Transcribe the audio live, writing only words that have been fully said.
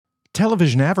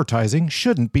Television advertising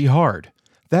shouldn't be hard.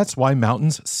 That's why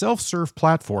Mountain's self-serve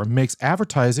platform makes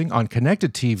advertising on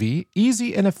connected TV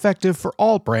easy and effective for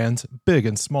all brands, big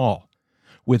and small.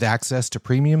 With access to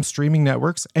premium streaming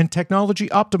networks and technology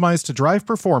optimized to drive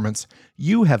performance,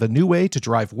 you have a new way to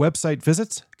drive website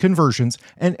visits, conversions,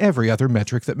 and every other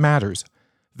metric that matters.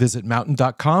 Visit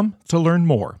mountain.com to learn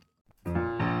more.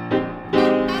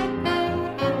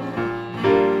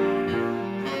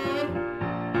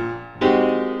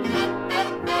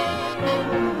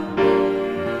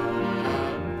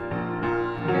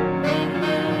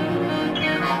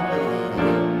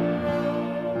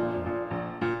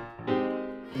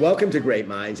 Welcome to Great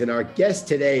Minds, and our guest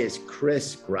today is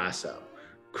Chris Grasso.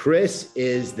 Chris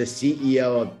is the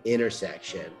CEO of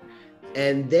Intersection,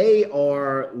 and they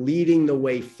are leading the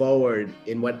way forward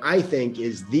in what I think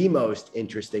is the most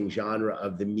interesting genre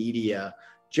of the media,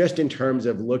 just in terms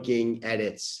of looking at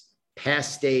its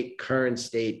past state, current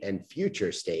state, and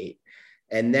future state.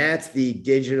 And that's the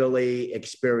digitally,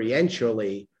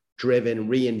 experientially driven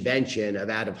reinvention of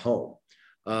out of home.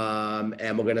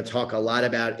 And we're going to talk a lot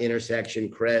about Intersection,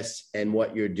 Chris, and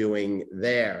what you're doing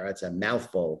there. That's a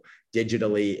mouthful,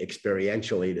 digitally,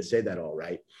 experientially, to say that all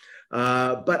right.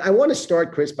 But I want to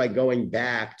start, Chris, by going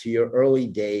back to your early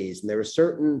days. And there are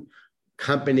certain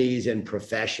companies and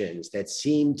professions that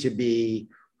seem to be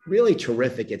really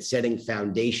terrific at setting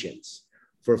foundations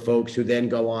for folks who then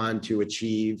go on to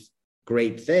achieve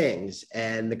great things.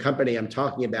 And the company I'm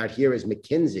talking about here is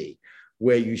McKinsey,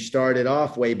 where you started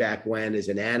off way back when as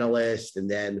an analyst and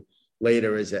then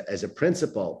later as a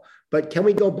principal. But can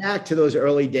we go back to those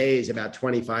early days about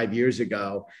 25 years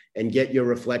ago and get your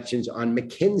reflections on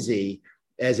McKinsey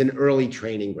as an early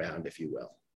training ground, if you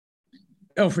will?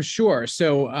 Oh, for sure.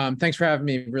 So thanks for having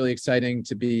me. Really exciting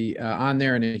to be on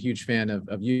there, and a huge fan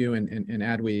of you and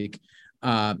Adweek.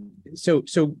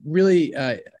 So really,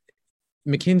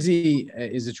 McKinsey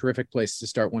is a terrific place to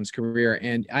start one's career.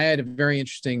 And I had a very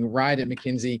interesting ride at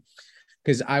McKinsey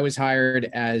because I was hired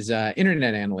as an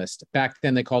internet analyst. Back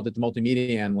then, they called it the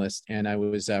multimedia analyst. And I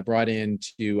was brought in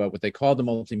to what they called the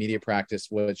multimedia practice,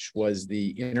 which was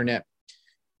the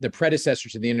predecessor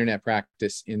to the internet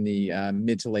practice in the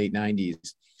mid to late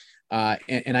 90s.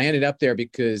 And I ended up there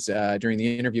because during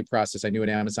the interview process, I knew what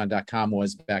Amazon.com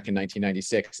was back in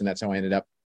 1996. And that's how I ended up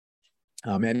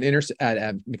at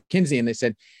McKinsey. And they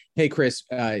said, hey, Chris,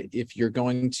 if you're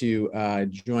going to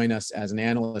join us as an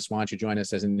analyst, why don't you join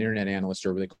us as an internet analyst,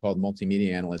 or what they called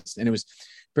multimedia analyst? And it was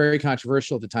very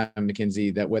controversial at the time at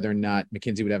McKinsey that whether or not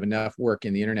McKinsey would have enough work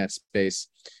in the internet space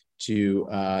to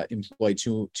employ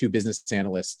two business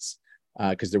analysts,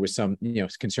 because there was some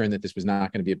concern that this was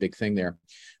not going to be a big thing there.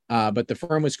 But the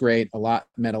firm was great.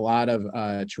 Met a lot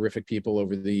of terrific people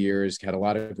over the years, had a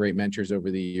lot of great mentors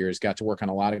over the years, got to work on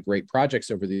a lot of great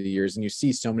projects over the years. And you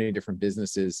see so many different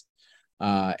businesses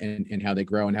and how they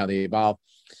grow and how they evolve.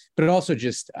 But it also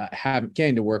just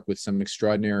getting to work with some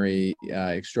extraordinary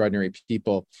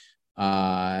people.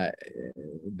 That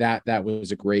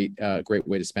was a great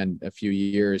way to spend a few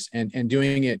years, and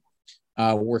doing it.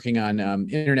 Working on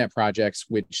internet projects,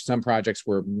 which some projects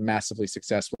were massively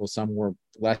successful, some were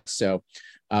less so.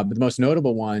 But the most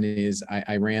notable one is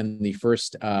I ran the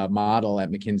first model at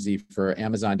McKinsey for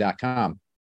Amazon.com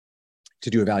to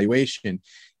do a valuation.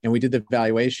 And we did the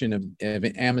valuation of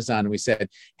Amazon, and we said,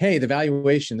 hey, the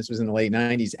valuation, this was in the late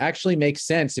 90s, actually makes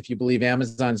sense if you believe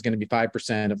Amazon is going to be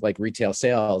 5% of like retail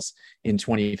sales in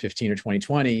 2015 or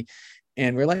 2020.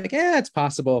 And we're like, yeah, it's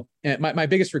possible. And my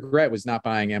biggest regret was not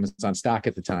buying Amazon stock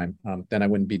at the time. Then I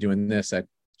wouldn't be doing this. I'd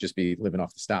just be living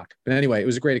off the stock. But anyway, it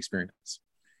was a great experience.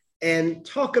 And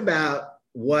talk about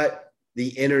what the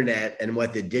internet and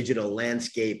what the digital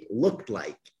landscape looked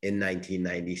like in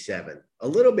 1997. A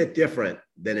little bit different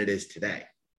than it is today.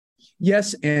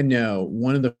 Yes and no.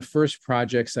 One of the first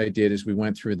projects I did is we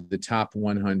went through the top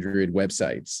 100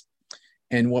 websites.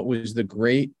 And what was the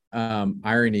great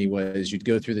irony was you'd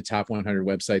go through the top 100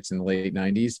 websites in the late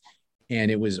 90s, and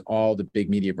it was all the big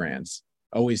media brands,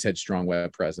 always had strong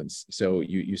web presence. So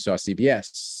you saw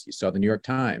CBS, you saw the New York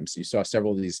Times, you saw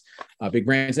several of these big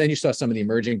brands, and you saw some of the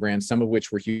emerging brands, some of which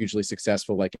were hugely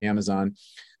successful, like Amazon,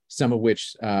 some of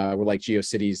which were like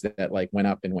GeoCities that like went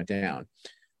up and went down.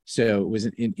 So it was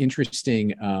an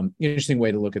interesting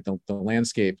way to look at the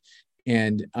landscape.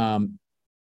 And a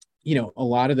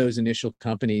lot of those initial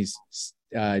companies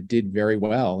did very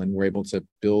well and were able to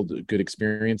build good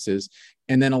experiences.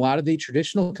 And then a lot of the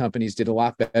traditional companies did a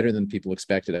lot better than people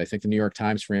expected. I think the New York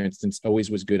Times, for instance, always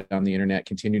was good on the internet,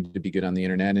 continued to be good on the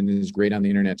internet, and is great on the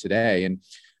internet today. And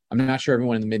I'm not sure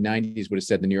everyone in the mid 90s would have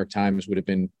said the New York Times would have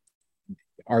been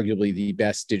arguably the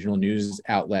best digital news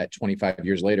outlet 25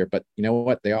 years later, but you know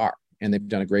what? They are. and they've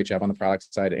done a great job on the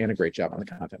product side and a great job on the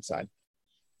content side.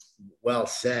 Well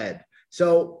said.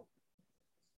 So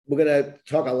we're going to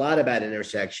talk a lot about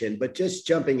Intersection, but just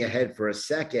jumping ahead for a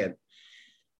second,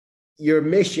 your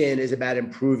mission is about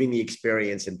improving the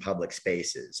experience in public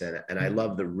spaces. And I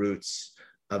love the roots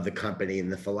of the company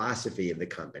and the philosophy of the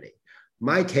company.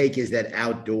 My take is that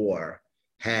outdoor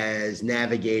has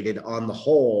navigated on the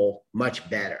whole much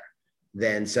better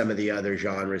than some of the other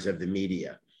genres of the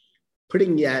media.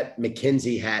 Putting that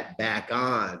McKinsey hat back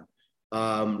on,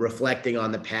 reflecting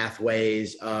on the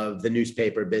pathways of the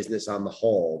newspaper business on the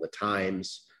whole, the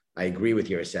Times, I agree with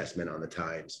your assessment on the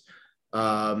Times,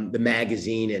 the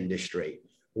magazine industry.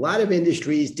 A lot of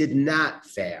industries did not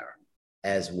fare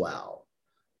as well.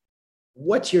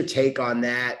 What's your take on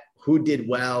that? Who did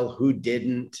well? Who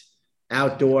didn't?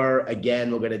 Outdoor,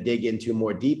 again, we're going to dig into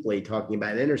more deeply talking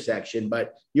about Intersection,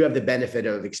 but you have the benefit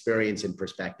of experience and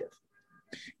perspective.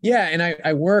 Yeah, and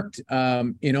I worked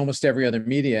in almost every other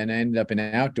media, and I ended up in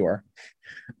outdoor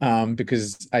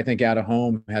because I think out of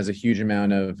home has a huge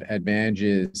amount of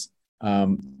advantages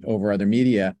over other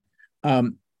media.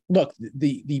 Look,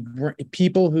 the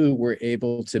people who were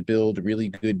able to build really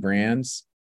good brands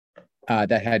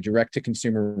that had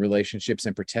direct-to-consumer relationships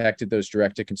and protected those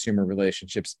direct-to-consumer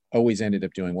relationships always ended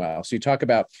up doing well. So you talk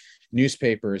about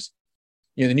newspapers.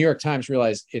 You know, the New York Times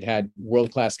realized it had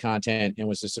world-class content and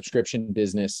was a subscription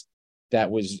business that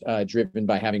was driven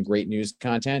by having great news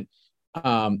content.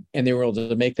 And they were able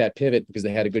to make that pivot because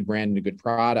they had a good brand and a good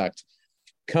product.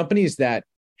 Companies that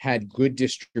had good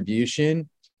distribution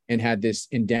and had this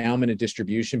endowment of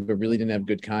distribution, but really didn't have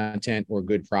good content or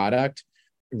good product,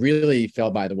 really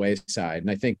fell by the wayside.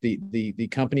 And I think the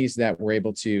companies that were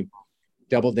able to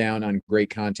double down on great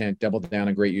content, double down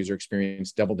on great user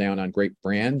experience, double down on great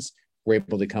brands were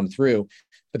able to come through.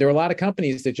 But there were a lot of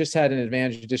companies that just had an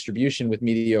advantage of distribution with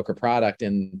mediocre product,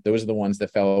 and those are the ones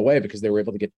that fell away because they were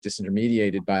able to get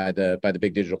disintermediated by the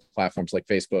big digital platforms like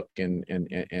Facebook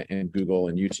and Google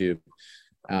and YouTube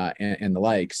and the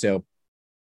like. So,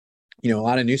 you know, a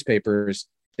lot of newspapers,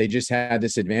 they just had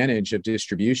this advantage of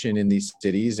distribution in these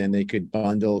cities, and they could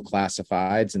bundle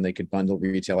classifieds and they could bundle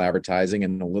retail advertising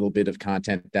and a little bit of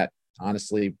content that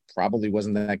honestly probably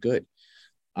wasn't that good.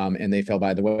 And they fell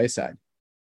by the wayside.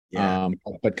 Yeah.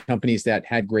 But companies that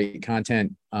had great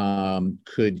content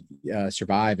could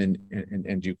survive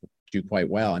and do quite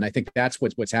well. And I think that's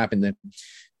what's happened.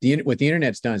 What the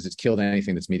internet's done is it's killed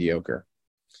anything that's mediocre.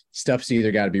 Stuff's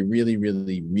either got to be really,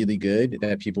 really, really good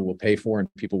that people will pay for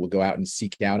and people will go out and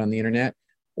seek out on the internet,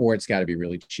 or it's got to be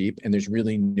really cheap. And there's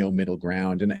really no middle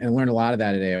ground. And I learned a lot of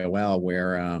that at AOL,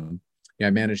 where I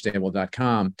managed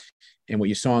AOL.com. And what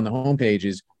you saw on the homepage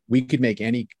is we could make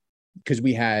any, because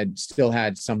we still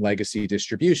had some legacy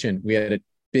distribution. We had a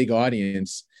big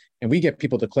audience, and we get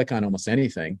people to click on almost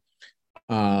anything.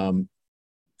 So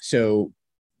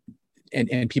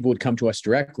people would come to us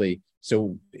directly.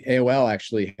 So AOL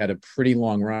actually had a pretty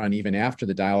long run even after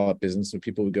the dial-up business. So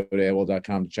people would go to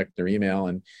AOL.com to check their email,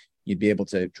 and you'd be able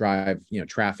to drive,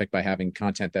 traffic by having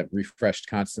content that refreshed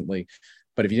constantly.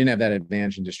 But if you didn't have that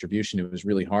advantage in distribution, it was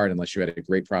really hard unless you had a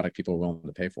great product people were willing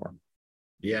to pay for.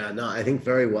 Yeah, no, I think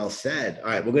very well said.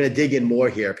 All right, we're going to dig in more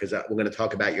here because we're going to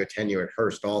talk about your tenure at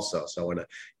Hearst also. So I want to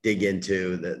dig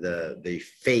into the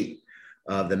fate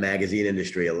of the magazine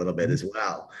industry a little bit as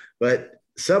well. But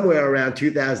somewhere around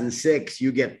 2006,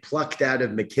 you get plucked out of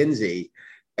McKinsey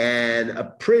and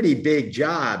a pretty big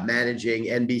job managing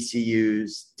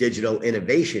NBCU's digital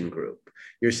innovation group.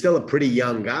 You're still a pretty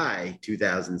young guy,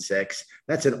 2006.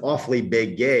 That's an awfully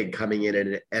big gig coming in at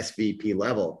an SVP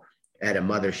level at a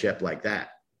mothership like that.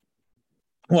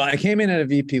 Well, I came in at a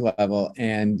VP level,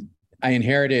 and I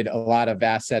inherited a lot of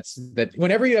assets that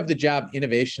whenever you have the job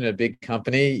innovation at a big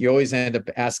company, you always end up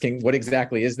asking, what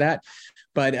exactly is that?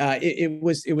 But it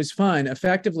was fun.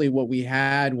 Effectively, what we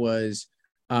had was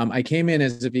I came in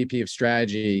as a VP of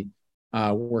strategy,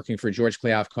 working for George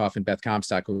Kliavkoff and Beth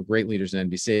Comstock, who were great leaders at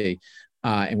NBC,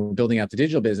 and we're building out the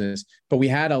digital business. But we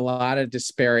had a lot of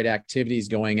disparate activities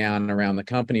going on around the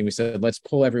company. We said, let's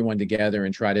pull everyone together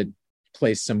and try to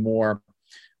place some more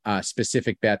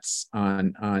specific bets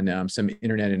on some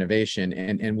internet innovation.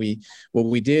 And what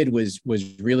we did was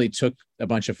really took a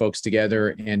bunch of folks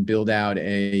together and build out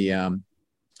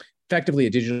effectively a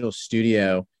digital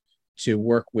studio to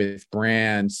work with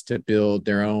brands to build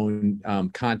their own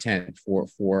content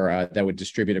for that would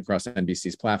distribute across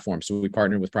NBC's platform. So we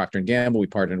partnered with Procter & Gamble, we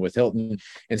partnered with Hilton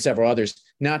and several others,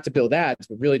 not to build ads,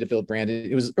 but really to build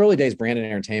branded. It was early days branded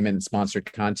entertainment and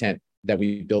sponsored content that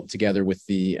we built together with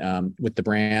the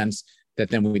brands that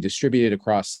then we distributed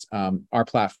across our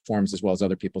platforms as well as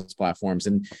other people's platforms.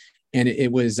 And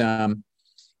it was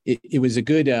it was a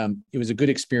good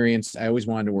experience. I always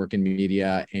wanted to work in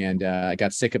media, and I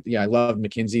got sick of, I loved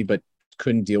McKinsey, but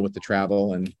couldn't deal with the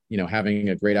travel, and, having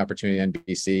a great opportunity at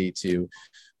NBC to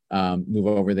move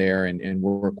over there and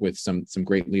work with some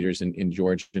great leaders in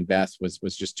George and Beth was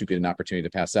just too good an opportunity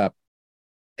to pass up.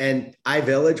 And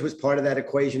iVillage was part of that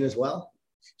equation as well.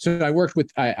 So I worked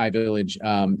with iVillage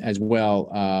as well.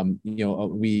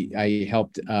 I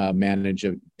helped manage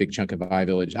a big chunk of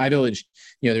iVillage. iVillage,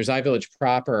 there's iVillage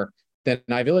proper. Then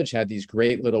iVillage had these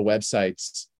great little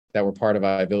websites that were part of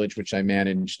iVillage, which I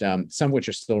managed, some of which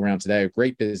are still around today.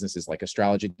 Great businesses like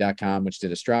astrology.com, which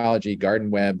did astrology, Garden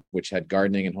Web, which had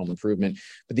gardening and home improvement.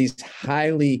 But these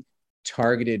highly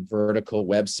targeted vertical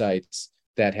websites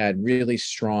that had really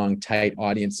strong, tight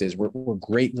audiences were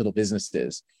great little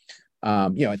businesses.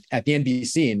 At the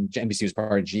NBC, and NBC was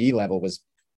part of GE level, was,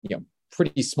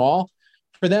 pretty small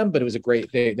for them, but it was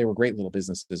they were great little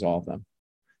businesses, all of them.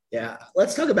 Yeah.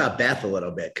 Let's talk about Beth a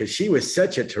little bit, because she was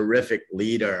such a terrific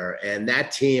leader. And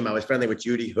that team, I was friendly with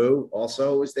Judy, who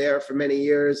also was there for many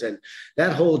years. And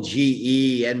that whole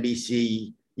GE,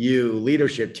 NBCU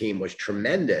leadership team was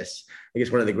tremendous. I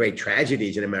guess one of the great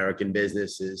tragedies in American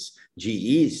business is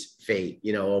GE's fate,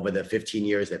 over the 15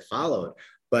 years that followed.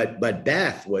 But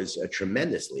Beth was a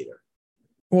tremendous leader.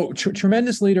 Well,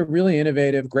 tremendous leader, really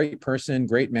innovative, great person,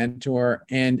 great mentor.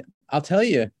 And I'll tell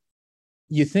you,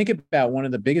 you think about one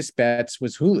of the biggest bets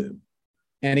was Hulu.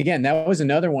 And again, that was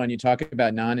another one. You talk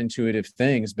about non-intuitive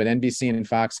things, but NBC and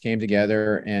Fox came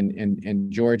together, and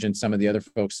George and some of the other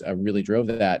folks really drove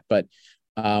that. But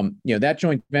that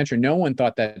joint venture, no one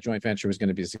thought that joint venture was going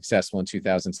to be successful in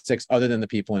 2006, other than the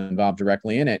people involved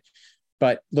directly in it.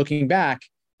 But looking back,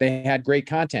 they had great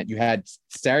content. You had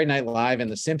Saturday Night Live and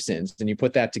The Simpsons, and you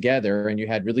put that together, and you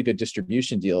had really good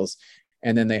distribution deals.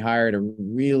 And then they hired a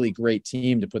really great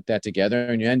team to put that together,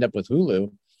 and you end up with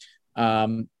Hulu,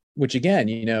 which again,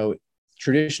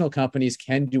 traditional companies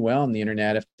can do well on the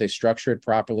internet if they structure it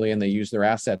properly and they use their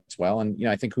assets well. And,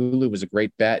 I think Hulu was a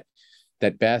great bet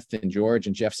that Beth and George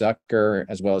and Jeff Zucker,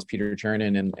 as well as Peter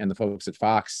Chernin and the folks at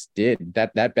Fox did.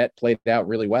 That bet played out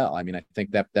really well. I mean, I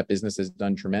think that business has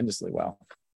done tremendously well.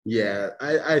 Yeah,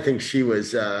 I think she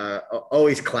was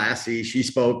always classy. She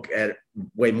spoke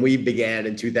when we began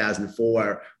in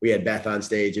 2004. We had Beth on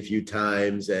stage a few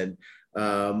times, and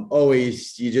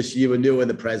always you knew in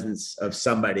the presence of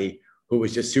somebody who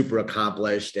was just super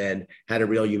accomplished and had a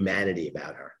real humanity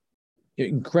about her.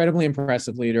 Incredibly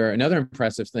impressive leader. Another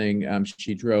impressive thing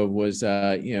she drove was,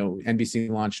 NBC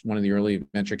launched one of the early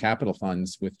venture capital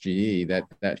funds with GE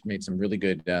that made some really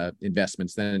good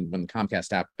investments. Then when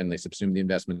Comcast happened, they subsumed the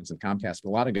investments in Comcast. A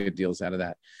lot of good deals out of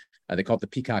that. They called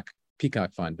it the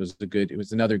Peacock Fund. It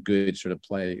was another good sort of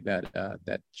play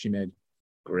that she made.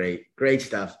 Great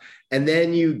stuff. And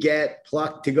then you get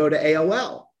plucked to go to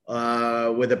AOL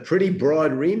with a pretty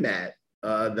broad remit,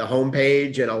 the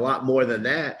homepage and a lot more than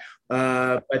that.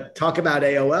 But talk about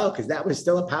AOL, because that was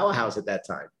still a powerhouse at that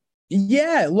time.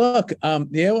 Yeah, look, the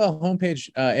AOL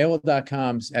homepage,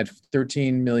 AOL.com's at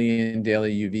 13 million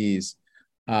daily UVs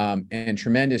and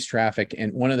tremendous traffic.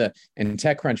 And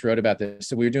TechCrunch wrote about this.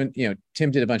 So we were doing, Tim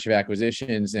did a bunch of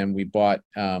acquisitions, and we bought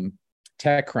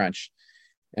TechCrunch.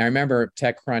 And I remember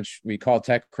TechCrunch, we called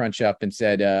TechCrunch up and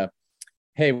said,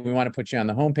 hey, we want to put you on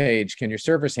the homepage. Can your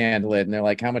servers handle it? And they're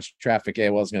like, how much traffic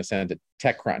AOL is going to send to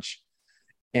TechCrunch?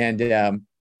 And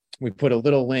we put a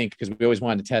little link, because we always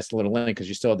wanted to test a little link, because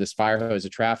you still have this fire hose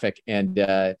of traffic. And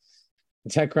the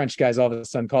TechCrunch guys all of a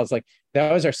sudden called us like,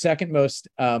 that was our second most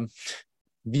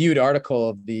viewed article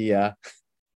of the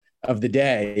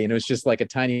day. And it was just like a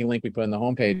tiny link we put on the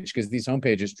homepage, because these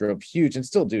homepages drove huge, and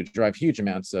still do drive huge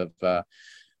amounts of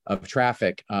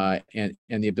traffic and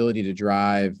the ability to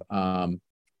drive,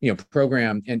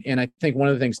 program. And I think one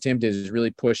of the things Tim did is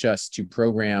really push us to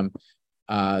program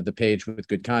the page with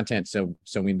good content. So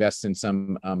we invest in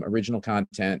some original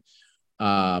content,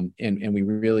 and we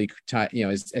really,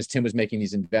 as Tim was making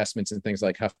these investments in things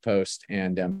like HuffPost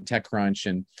and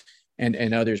TechCrunch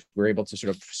and others, we're able to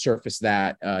sort of surface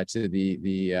that to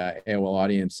the AOL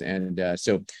audience. And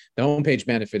so the homepage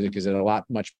benefited because it had a lot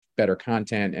much better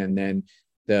content, and then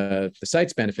the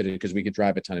sites benefited because we could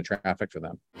drive a ton of traffic for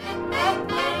them.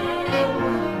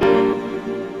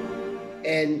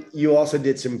 And you also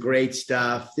did some great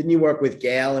stuff. Didn't you work with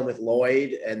Gail and with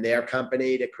Lloyd and their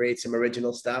company to create some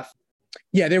original stuff?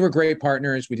 Yeah, they were great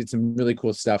partners. We did some really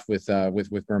cool stuff with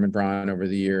Berman Braun over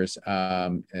the years.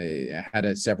 They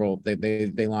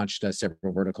launched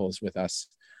several verticals with us,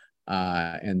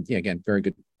 and again, very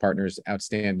good partners,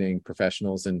 outstanding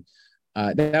professionals, and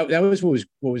that was what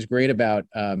was great about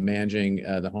managing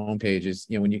the homepage is,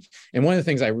 and one of the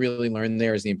things I really learned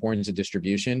there is the importance of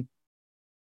distribution.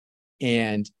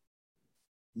 And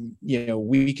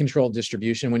we control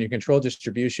distribution. When you control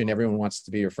distribution, everyone wants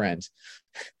to be your friend,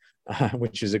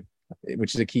 which is a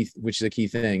key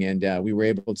thing. And we were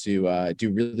able to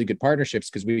do really good partnerships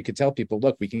because we could tell people,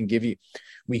 look, we can give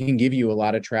you a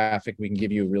lot of traffic, we can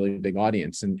give you a really big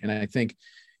audience. And I think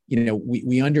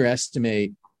we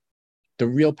underestimate the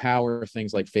real power of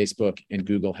things like Facebook and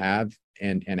Google have,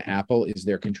 and Apple, is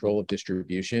their control of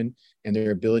distribution and their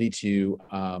ability to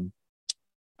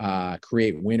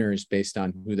create winners based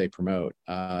on who they promote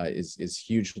is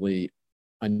hugely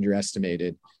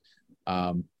underestimated.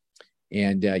 One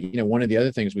of the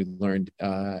other things we learned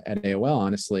at AOL,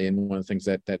 honestly, and one of the things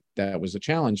that was a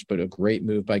challenge, but a great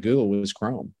move by Google, was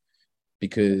Chrome.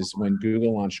 Because when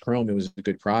Google launched Chrome, it was a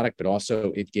good product, but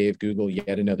also it gave Google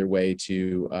yet another way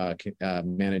to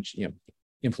manage,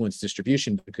 influence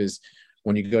distribution. Because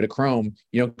when you go to Chrome,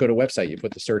 you don't go to a website; you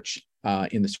put the search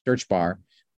in the search bar.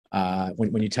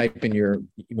 When you type in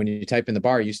the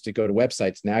bar, you used to go to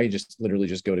websites. Now you literally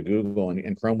just go to Google,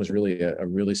 and Chrome was really a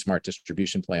really smart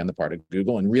distribution play on the part of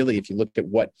Google. And really, if you look at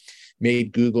what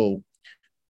made Google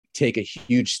take a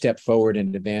huge step forward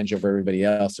and advantage over everybody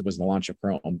else, it was the launch of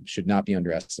Chrome. Should not be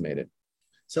underestimated.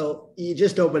 So you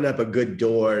just opened up a good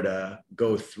door to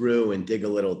go through and dig a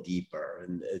little deeper.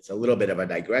 And it's a little bit of a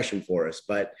digression for us,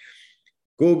 but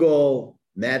Google,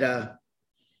 Meta,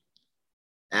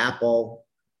 Apple,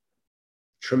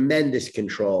 tremendous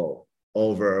control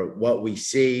over what we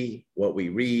see, what we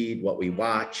read, what we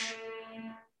watch.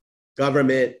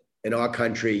 Government in our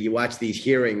country, you watch these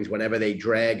hearings whenever they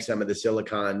drag some of the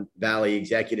Silicon Valley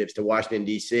executives to Washington,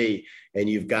 D.C., and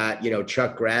you've got,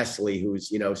 Chuck Grassley,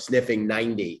 who's, sniffing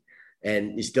 90,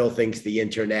 and he still thinks the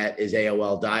internet is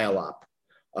AOL dial-up,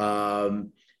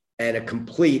 and a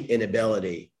complete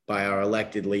inability by our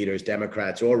elected leaders,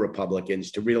 Democrats or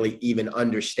Republicans, to really even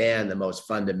understand the most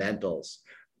fundamentals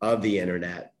of the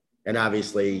internet, and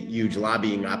obviously huge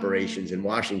lobbying operations in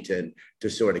Washington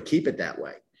to sort of keep it that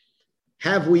way.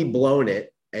 Have we blown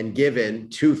it and given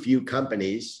too few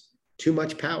companies too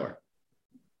much power?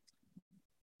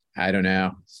 I don't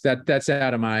know. That's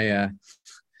out of my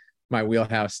my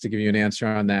wheelhouse to give you an answer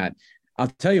on that. I'll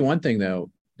tell you one thing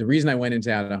though. The reason I went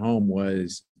into out of home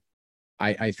was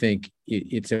I think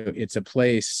it's a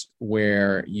place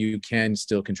where you can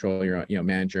still control your own,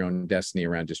 manage your own destiny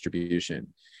around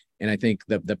distribution. And I think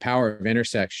the power of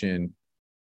Intersection,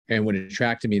 and what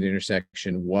attracted me to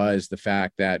Intersection, was the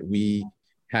fact that we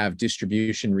have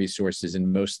distribution resources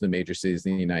in most of the major cities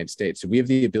in the United States. So we have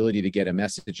the ability to get a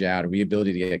message out, or we have the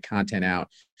ability to get content out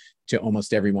to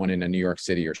almost everyone in a New York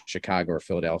City or Chicago or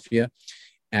Philadelphia.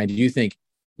 And I do think,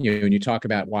 when you talk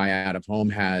about why out of home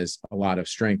has a lot of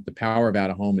strength, the power of out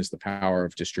of home is the power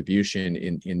of distribution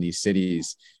in these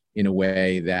cities in a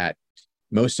way that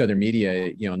most other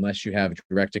media, unless you have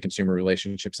direct to consumer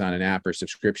relationships on an app or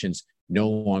subscriptions, no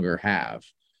longer have.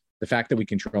 The fact that we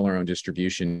control our own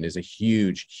distribution is a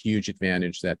huge, huge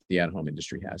advantage that the at-home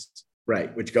industry has.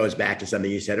 Right, which goes back to something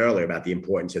you said earlier about the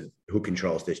importance of who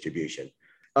controls distribution.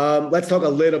 Let's talk a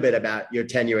little bit about your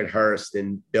tenure at Hearst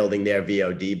and building their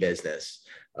VOD business.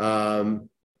 2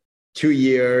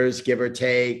 years, give or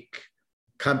take,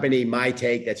 company, my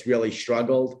take, that's really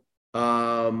struggled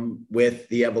with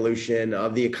the evolution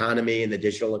of the economy and the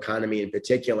digital economy in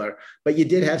particular, but you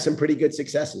did have some pretty good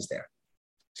successes there.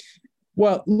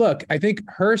 Well, look, I think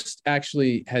Hearst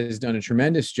actually has done a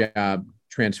tremendous job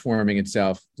transforming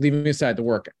itself, leaving aside the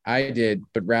work I did,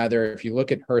 but rather if you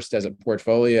look at Hearst as a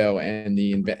portfolio and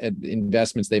the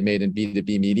investments they made in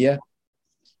B2B media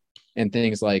and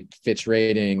things like Fitch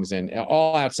ratings and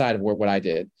all outside of what I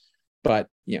did, but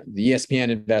the ESPN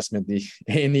investment, the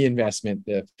A&E investment,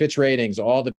 the Fitch ratings,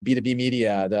 all the B2B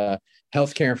media, the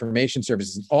healthcare information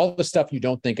services, all the stuff you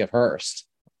don't think of Hearst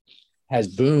has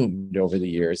boomed over the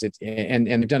years. And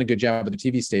they've done a good job with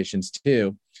the TV stations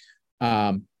too.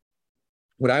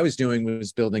 What I was doing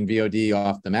was building VOD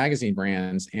off the magazine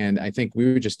brands, and I think we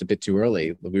were just a bit too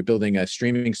early. We were building a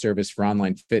streaming service for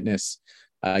online fitness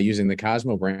using the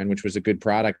Cosmo brand, which was a good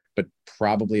product, but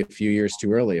probably a few years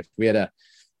too early. If we had a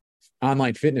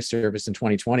online fitness service in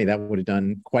 2020, that would have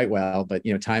done quite well. But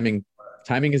timing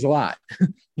is a lot.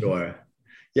 Sure.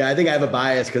 Yeah, I think I have a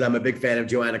bias because I'm a big fan of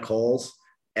Joanna Coles.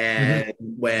 And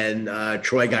when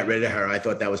Troy got rid of her, I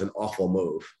thought that was an awful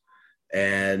move.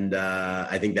 And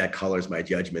I think that colors my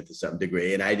judgment to some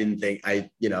degree. And I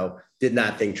did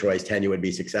not think Troy's tenure would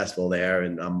be successful there.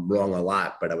 And I'm wrong a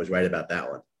lot, but I was right about that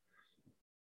one.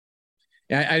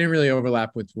 Yeah, I didn't really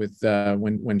overlap with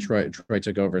when Troy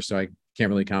took over, so I can't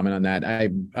really comment on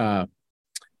that.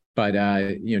 But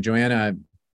Joanna,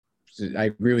 I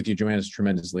agree with you. Joanna's a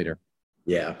tremendous leader.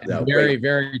 Yeah, And no, very, great.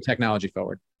 very technology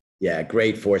forward. Yeah,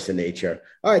 great force of nature.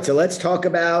 All right, so let's talk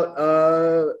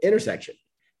about Intersection.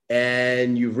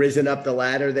 And you've risen up the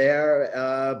ladder there,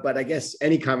 but I guess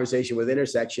any conversation with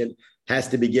Intersection has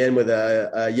to begin with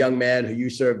a young man who you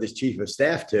served as chief of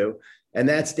staff to, and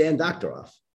that's Dan Doctoroff.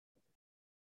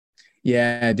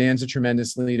 Yeah, Dan's a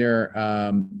tremendous leader,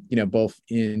 both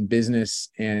in business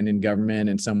and in government,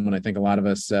 and someone I think a lot of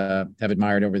us have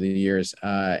admired over the years.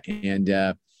 I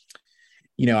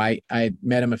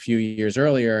met him a few years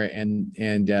earlier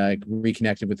and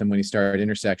reconnected with him when he started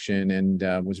Intersection,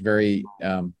 and was very,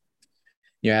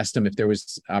 asked him if there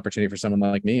was opportunity for someone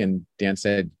like me, and Dan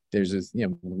said, "There's this,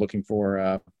 looking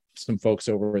for some folks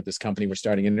over at this company. We're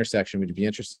starting Intersection. Would you be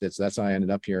interested?" So that's how I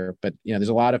ended up here. But there's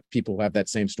a lot of people who have that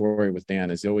same story with Dan.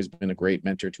 He's always been a great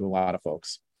mentor to a lot of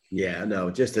folks. Yeah,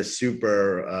 no, just a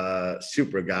super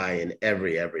guy in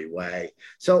every way.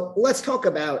 So let's talk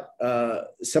about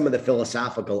some of the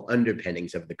philosophical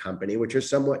underpinnings of the company, which are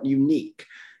somewhat unique.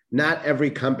 Not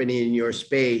every company in your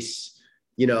space,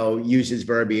 uses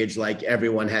verbiage like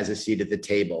everyone has a seat at the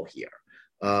table here.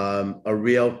 A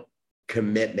real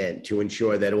commitment to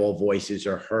ensure that all voices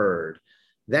are heard.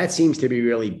 That seems to be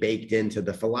really baked into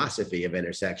the philosophy of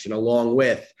Intersection, along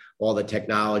with all the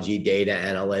technology, data,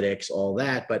 analytics, all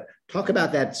that. But talk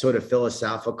about that sort of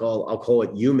philosophical, I'll call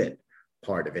it human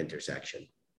part of Intersection.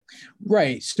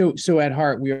 Right. So at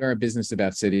heart, we are a business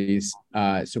about cities.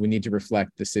 So we need to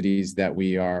reflect the cities that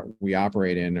we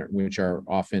operate in, which are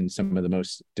often some of the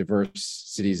most diverse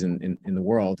cities in the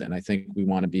world. And I think we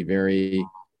want to be very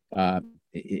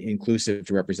inclusive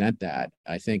to represent that.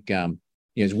 I think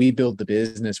as we build the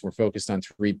business, we're focused on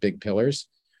three big pillars.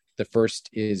 The first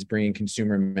is bringing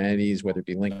consumer amenities, whether it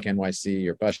be Link NYC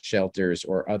or bus shelters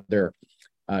or other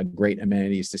great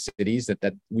amenities to cities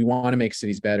that we want to make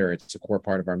cities better. It's a core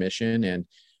part of our mission.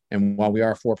 And while we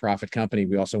are a for-profit company,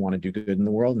 we also want to do good in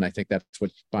the world. And I think that's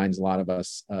what binds a lot of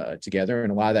us together.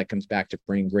 And a lot of that comes back to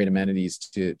bringing great amenities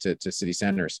to city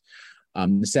centers.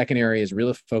 The second area is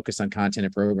really focused on content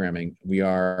and programming. We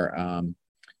are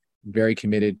very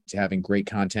committed to having great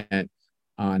content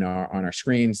on our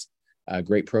screens,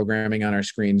 great programming on our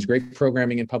screens, great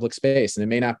programming in public space. And it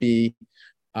may not be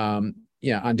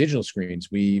on digital screens.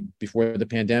 Before the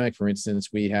pandemic, for instance,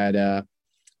 we had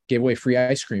gave away free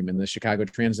ice cream in the Chicago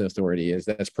Transit Authority.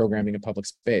 That's programming in public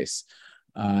space.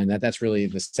 And that's really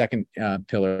the second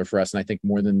pillar for us. And I think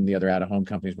more than the other out-of-home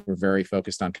companies, we're very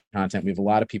focused on content. We have a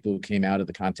lot of people who came out of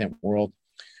the content world,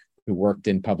 who worked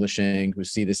in publishing, who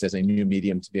see this as a new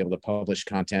medium to be able to publish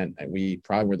content. And we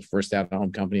probably were the first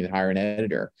out-of-home company to hire an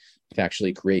editor to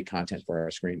actually create content for our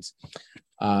screens.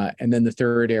 And then the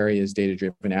third area is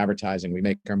data-driven advertising. We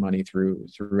make our money through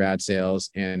ad sales,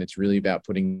 and it's really about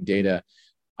putting data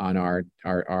on our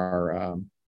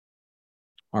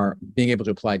being able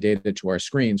to apply data to our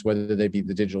screens, whether they be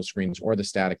the digital screens or the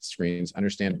static screens,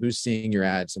 understand who's seeing your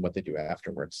ads and what they do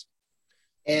afterwards.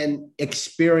 And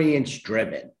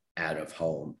experience-driven out of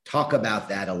home. Talk about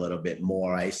that a little bit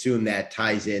more. I assume that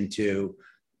ties into,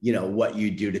 what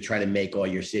you do to try to make all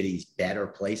your cities better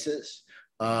places.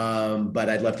 But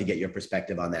I'd love to get your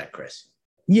perspective on that, Chris.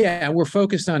 Yeah, we're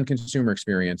focused on consumer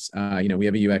experience. We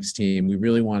have a UX team. We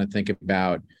really want to think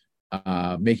about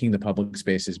making the public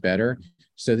spaces better.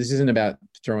 So this isn't about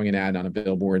throwing an ad on a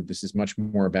billboard. This is much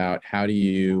more about how do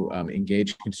you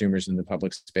engage consumers in the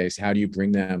public space? How do you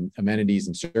bring them amenities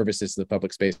and services to the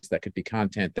public space? That could be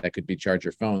content, that could be charge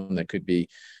your phone, that could be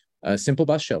a simple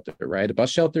bus shelter, right? A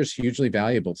bus shelter is hugely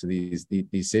valuable to these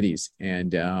cities.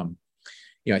 And,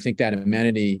 I think that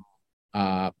amenity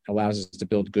allows us to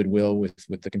build goodwill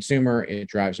with the consumer. It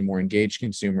drives a more engaged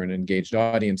consumer and engaged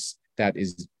audience. That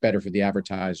is better for the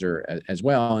advertiser as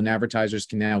well. And advertisers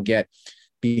can now get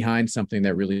behind something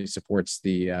that really supports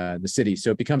the city. So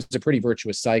it becomes a pretty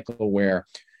virtuous cycle where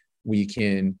we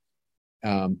can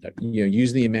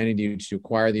use the amenity to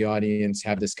acquire the audience,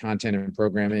 have this content and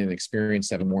programming and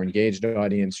experience, have a more engaged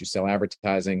audience. You sell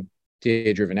advertising,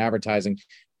 data-driven advertising.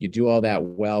 You do all that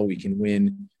well, we can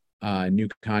win new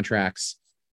contracts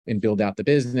and build out the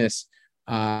business.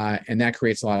 And that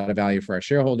creates a lot of value for our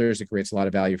shareholders. It creates a lot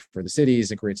of value for the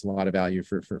cities. It creates a lot of value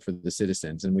for the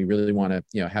citizens. And we really want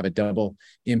to, have a double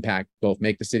impact, both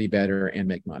make the city better and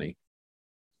make money.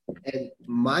 And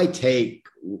my take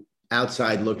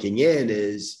outside looking in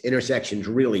is Intersection's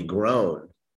really grown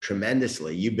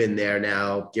tremendously. You've been there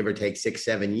now, give or take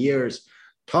 6-7 years.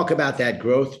 Talk about that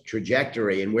growth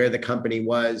trajectory and where the company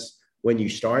was when you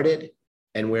started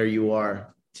and where you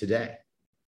are today.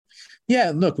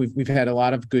 Yeah, look, we've had a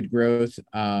lot of good growth.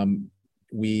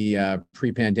 We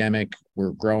pre-pandemic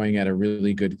were growing at a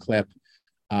really good clip.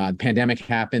 The pandemic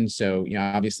happened, so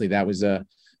obviously that was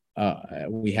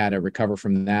we had to recover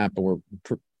from that, but we're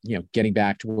getting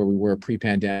back to where we were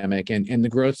pre-pandemic, and the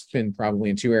growth's been probably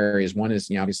in two areas. One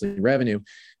is obviously revenue,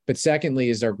 but secondly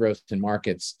is our growth in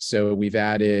markets. So we've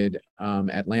added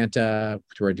Atlanta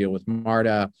to our deal with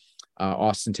MARTA,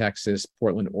 Austin, Texas,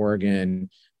 Portland, Oregon,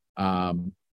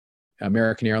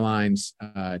 American Airlines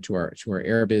to our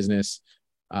air business.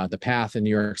 The Path in New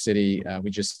York City. We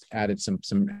just added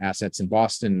some assets in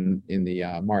Boston in the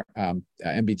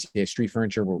MBTA Street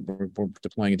Furniture. We're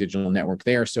deploying a digital network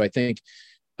there. So I think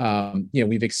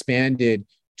we've expanded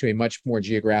to a much more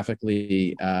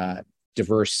geographically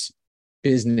diverse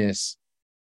business.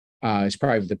 Is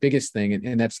probably the biggest thing,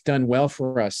 and that's done well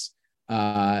for us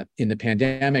in the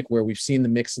pandemic, where we've seen the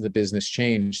mix of the business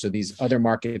change. So these other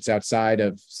markets outside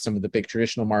of some of the big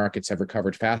traditional markets have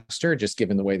recovered faster, just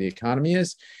given the way the economy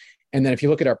is. And then if you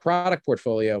look at our product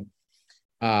portfolio,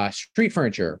 street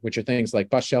furniture, which are things like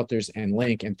bus shelters and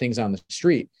Link and things on the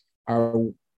street, are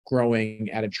growing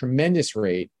at a tremendous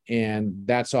rate. And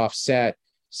that's offset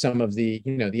some of the,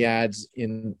 the ads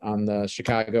on the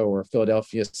Chicago or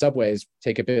Philadelphia subways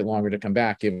take a bit longer to come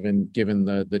back, given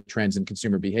the trends in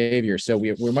consumer behavior. So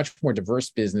we're a much more diverse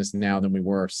business now than we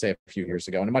were, say, a few years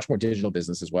ago, and a much more digital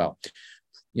business as well.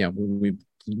 We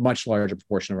much larger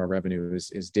proportion of our revenue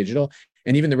is digital,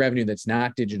 and even the revenue that's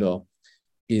not digital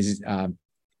is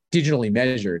digitally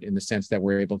measured, in the sense that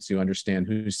we're able to understand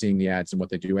who's seeing the ads and what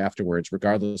they do afterwards,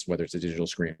 regardless of whether it's a digital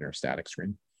screen or a static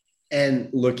screen. And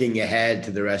looking ahead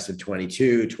to the rest of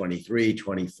 22, 23,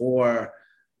 24,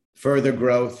 further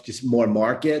growth, just more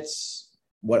markets.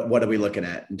 What are we looking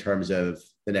at in terms of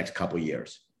the next couple of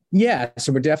years? Yeah,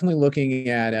 so we're definitely looking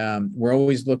at, we're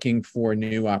always looking for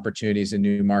new opportunities and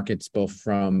new markets, both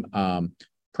from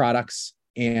products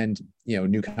and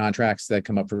new contracts that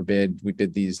come up for bid. We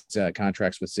bid these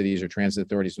contracts with cities or transit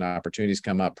authorities when opportunities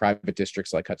come up, private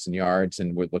districts like Hudson Yards,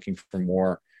 and we're looking for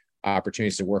more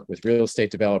opportunities to work with real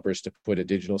estate developers to put a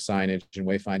digital signage and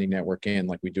wayfinding network in,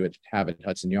 like we have at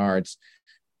Hudson Yards.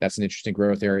 That's an interesting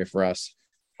growth area for us.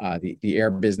 The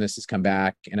air business has come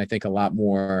back, and I think a lot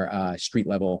more street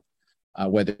level,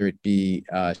 whether it be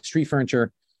street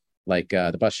furniture, like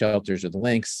the bus shelters or the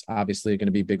Links, obviously are going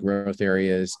to be big growth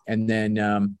areas. And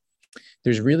then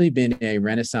there's really been a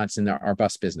renaissance in our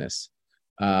bus business,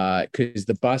 because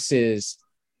the buses,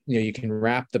 you can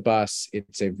wrap the bus.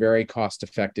 It's a very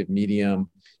cost-effective medium.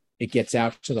 It gets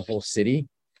out to the whole city.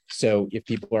 So if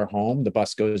people are home, the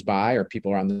bus goes by, or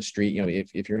people are on the street.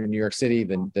 If you're in New York City,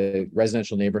 then the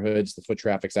residential neighborhoods, the foot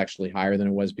traffic's actually higher than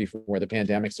it was before the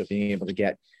pandemic. So being able to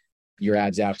get your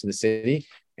ads out to the city,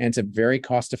 and it's a very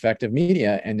cost-effective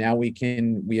media. And now we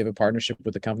have a partnership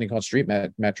with a company called Street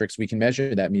Metrics. We can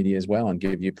measure that media as well and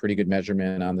give you a pretty good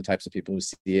measurement on the types of people who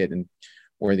see it and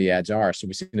where the ads are. So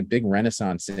we've seen a big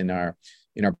renaissance in our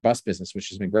bus business, which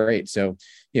has been great. So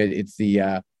it's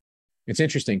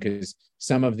interesting, because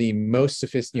some of the most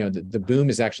sophisticated, the boom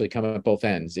has actually come at both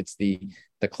ends. It's the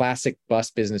classic bus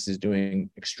business is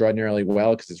doing extraordinarily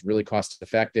well because it's really cost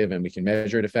effective and we can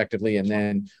measure it effectively. And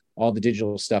then all the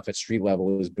digital stuff at street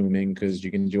level is booming because you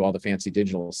can do all the fancy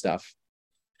digital stuff.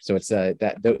 So it's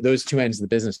those two ends of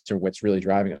the business are what's really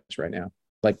driving us right now.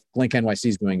 Like Link NYC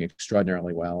is doing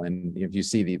extraordinarily well. And if you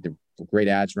see the great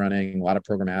ads running, a lot of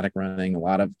programmatic running, a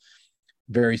lot of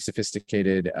very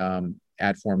sophisticated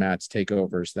ad formats,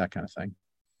 takeovers, that kind of thing.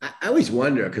 I always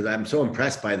wonder, because I'm so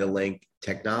impressed by the Link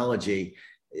technology,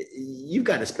 you've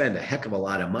got to spend a heck of a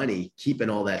lot of money keeping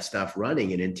all that stuff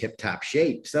running and in tip-top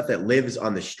shape, stuff that lives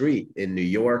on the street in New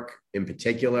York in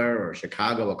particular, or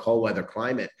Chicago, a cold weather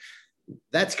climate.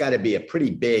 That's got to be a pretty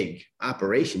big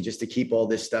operation just to keep all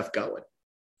this stuff going.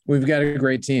 We've got a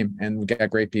great team, and we've got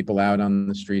great people out on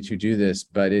the streets who do this,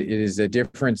 but it is a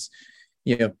difference.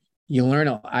 You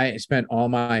learn. I spent all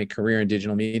my career in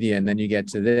digital media, and then you get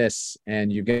to this,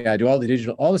 and you've got to do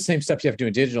all the same stuff you have to do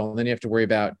in digital, and then you have to worry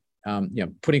about,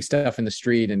 putting stuff in the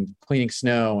street and cleaning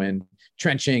snow and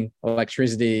trenching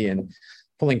electricity and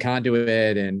pulling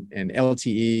conduit and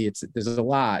LTE. There's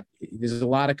a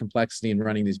lot of complexity in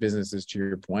running these businesses, to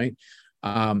your point.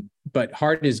 But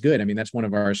hard is good. I mean, that's one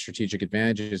of our strategic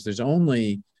advantages. There's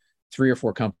only 3 or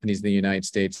 4 companies in the United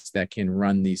States that can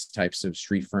run these types of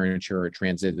street furniture or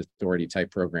transit authority type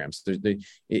programs.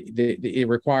 It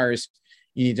requires,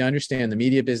 you need to understand the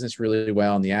media business really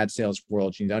well and the ad sales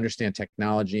world. You need to understand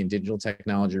technology and digital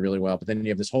technology really well. But then you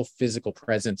have this whole physical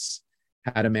presence,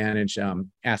 how to manage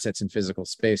assets in physical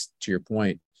space, to your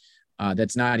point.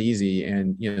 That's not easy.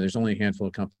 And, there's only a handful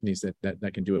of companies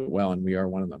that can do it well. And we are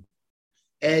one of them.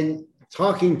 And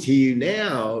talking to you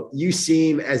now, you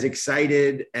seem as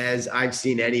excited as I've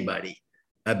seen anybody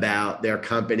about their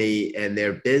company and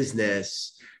their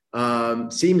business.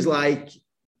 Seems like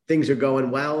things are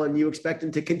going well and you expect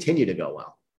them to continue to go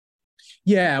well.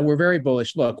 Yeah, we're very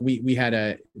bullish. Look, we had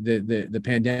the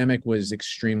pandemic was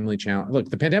extremely challenging. Look,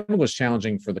 the pandemic was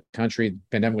challenging for the country. The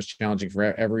pandemic was challenging for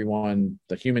everyone.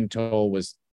 The human toll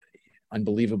was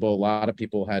unbelievable. A lot of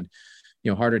people had,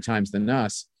 harder times than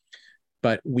us.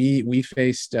 But we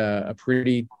faced a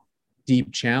pretty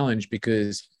deep challenge,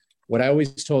 because what I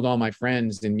always told all my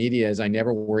friends in media is I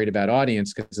never worried about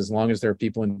audience, because as long as there are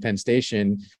people in Penn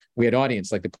Station, we had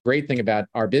audience. Like, the great thing about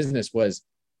our business was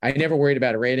I never worried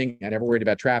about a rating. I never worried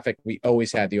about traffic. We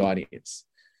always had the audience.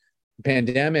 The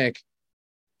pandemic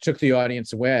took the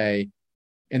audience away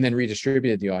and then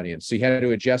redistributed the audience. So you had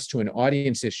to adjust to an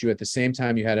audience issue at the same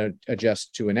time you had to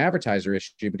adjust to an advertiser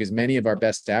issue, because many of our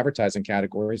best advertising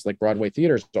categories, like Broadway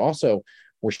theaters, also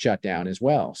were shut down as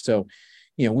well. So,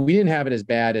 we didn't have it as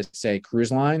bad as, say,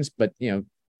 cruise lines, but,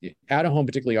 out of home,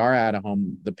 particularly our out of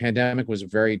home, the pandemic was a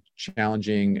very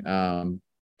challenging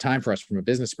time for us from a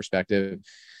business perspective.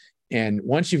 And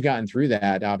once you've gotten through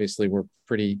that, obviously we're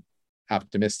pretty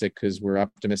optimistic, because we're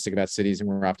optimistic about cities and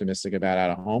we're optimistic about out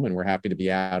of home, and we're happy to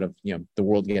be out of, the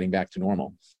world getting back to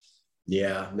normal.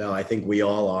 Yeah, no, I think we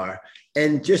all are.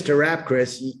 And just to wrap,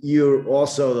 Chris, you're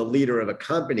also the leader of a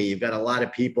company. You've got a lot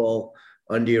of people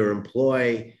under your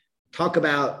employ. Talk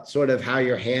about sort of how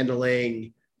you're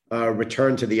handling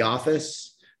return to the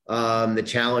office, the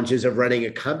challenges of running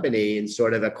a company in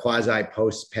sort of a quasi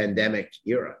post-pandemic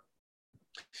era.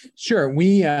 Sure.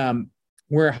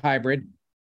 We're a hybrid.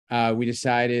 We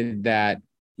decided that,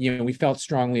 we felt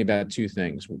strongly about two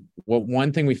things.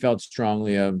 One thing we felt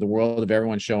strongly of, the world of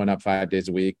everyone showing up 5 days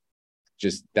a week,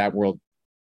 just that world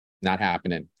not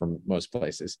happening for most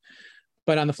places.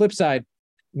 But on the flip side,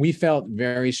 we felt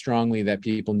very strongly that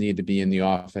people need to be in the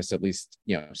office at least,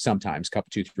 sometimes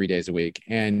 2-3 days a week.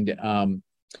 And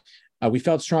we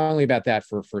felt strongly about that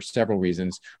for several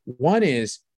reasons. One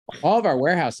is all of our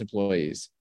warehouse employees,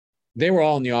 they were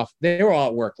all in the office. They were all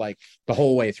at work like the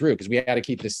whole way through, because we had to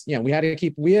keep this, we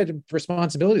had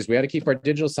responsibilities. We had to keep our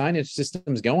digital signage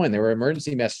systems going. There were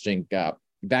emergency messaging,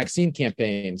 vaccine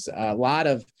campaigns, a lot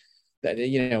of that,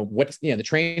 the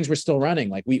trains were still running.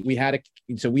 Like we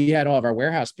had all of our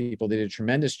warehouse people did a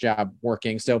tremendous job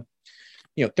working. So,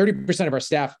 30% of our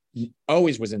staff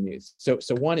always was in these. So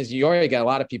one is you already got a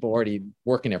lot of people already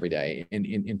working every day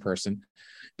in person.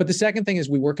 But the second thing is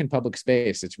we work in public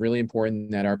space. It's really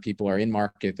important that our people are in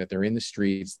market, that they're in the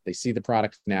streets, they see the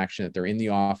product in action, that they're in the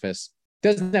office. It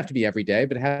doesn't have to be every day,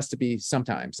 but it has to be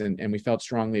sometimes. And we felt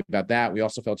strongly about that. We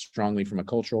also felt strongly from a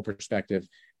cultural perspective,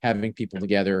 having people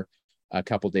together a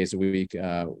couple of days a week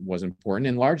was important.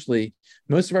 And largely,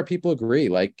 most of our people agree.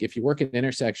 Like, if you work at an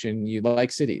intersection, you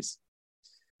like cities.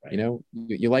 Right.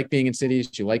 You like being in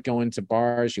cities, you like going to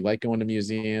bars, you like going to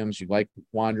museums, you like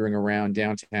wandering around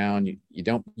downtown,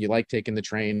 you like taking the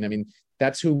train. I mean,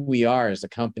 that's who we are as a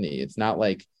company. It's not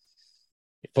like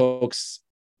folks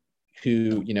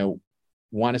who,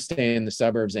 want to stay in the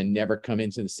suburbs and never come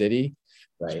into the city.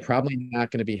 Right. Is probably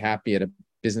not going to be happy at a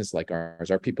business like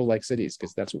ours. Our people like cities,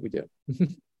 because that's what we do.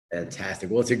 Fantastic.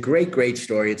 Well, it's a great, great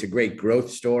story. It's a great growth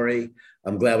story.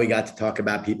 I'm glad we got to talk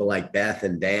about people like Beth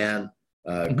and Dan.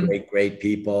 Great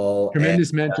people.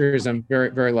 Tremendous mentors. I'm very,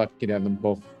 very lucky to have them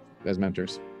both as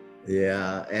mentors.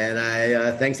 Yeah. And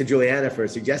I thanks to Juliana for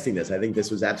suggesting this. I think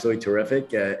this was absolutely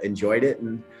terrific. Enjoyed it,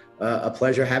 and a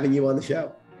pleasure having you on the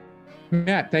show.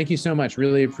 Matt, thank you so much.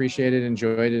 Really appreciate it.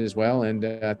 Enjoyed it as well. And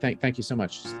thank you so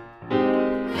much.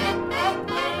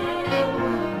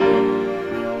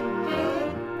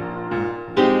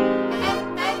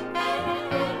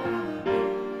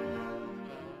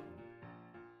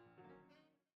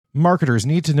 Marketers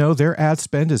need to know their ad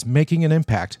spend is making an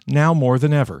impact now more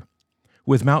than ever.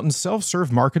 With Mountain's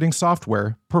self-serve marketing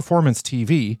software, Performance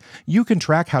TV, you can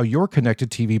track how your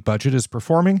connected TV budget is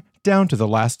performing down to the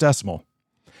last decimal.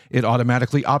 It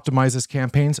automatically optimizes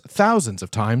campaigns thousands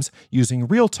of times using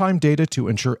real-time data to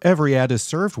ensure every ad is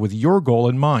served with your goal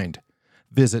in mind.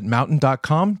 Visit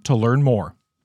mountain.com to learn more.